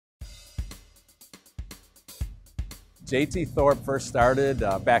JT Thorpe first started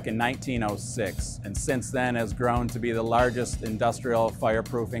back in 1906, and since then has grown to be the largest industrial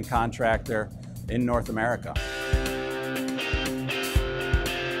fireproofing contractor in North America.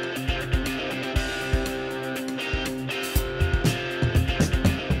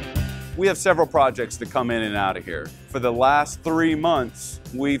 We have several projects that come in and out of here. For the last 3 months,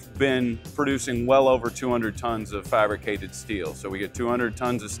 we've been producing well over 200 tons of fabricated steel. So we get 200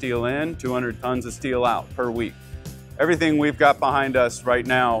 tons of steel in, 200 tons of steel out per week. Everything we've got behind us right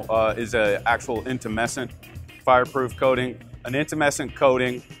now is an actual intumescent fireproof coating. An intumescent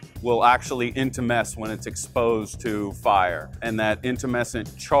coating will actually intumesce when it's exposed to fire, and that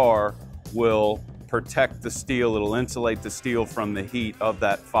intumescent char will protect the steel. It'll insulate the steel from the heat of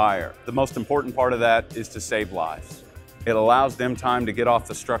that fire. The most important part of that is to save lives. It allows them time to get off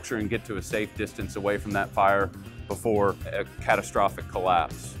the structure and get to a safe distance away from that fire before a catastrophic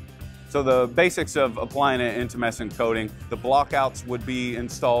collapse. So the basics of applying an intumescent coating, the blockouts would be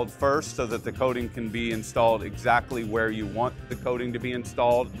installed first so that the coating can be installed exactly where you want the coating to be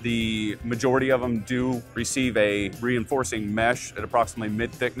installed. The majority of them do receive a reinforcing mesh at approximately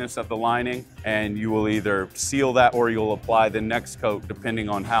mid-thickness of the lining, and you will either seal that or you'll apply the next coat depending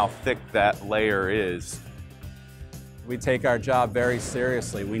on how thick that layer is. We take our job very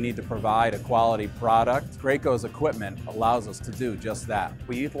seriously. We need to provide a quality product. Graco's equipment allows us to do just that.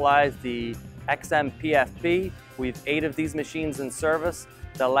 We utilize the XM PFB. We have 8 of these machines in service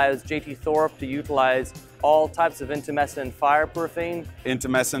that allows JT Thorpe to utilize all types of intumescent fireproofing.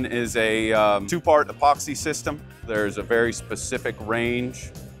 Intumescent is a 2-part epoxy system. There's a very specific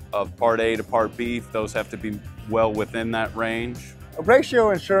range of Part A to Part B. Those have to be well within that range.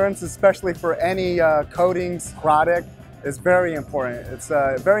 Ratio insurance, especially for any coatings product, is very important. It's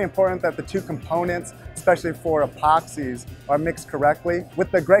very important that the 2 components, especially for epoxies, are mixed correctly. With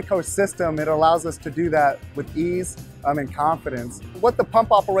the Graco system, it allows us to do that with ease and confidence. What the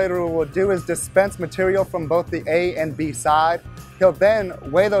pump operator will do is dispense material from both the A and B side. He'll then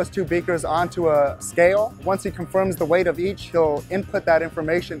weigh those 2 beakers onto a scale. Once he confirms the weight of each, he'll input that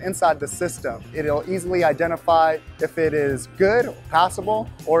information inside the system. It'll easily identify if it is good, passable,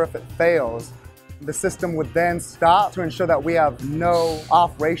 or if it fails. The system would then stop to ensure that we have no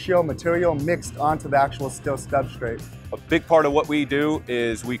off-ratio material mixed onto the actual steel substrate. A big part of what we do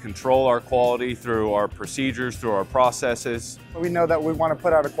is we control our quality through our procedures, through our processes. We know that we want to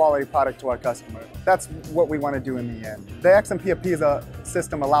put out a quality product to our customer. That's what we want to do in the end. The XM PFP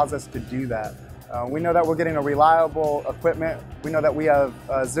system allows us to do that. We know that we're getting a reliable equipment. We know that we have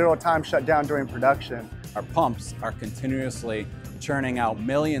 0 time shutdown during production. Our pumps are continuously churning out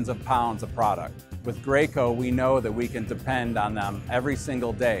millions of pounds of product. With Graco, we know that we can depend on them every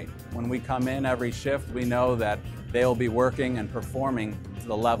single day. When we come in every shift, we know that they'll be working and performing to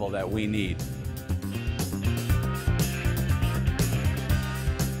the level that we need.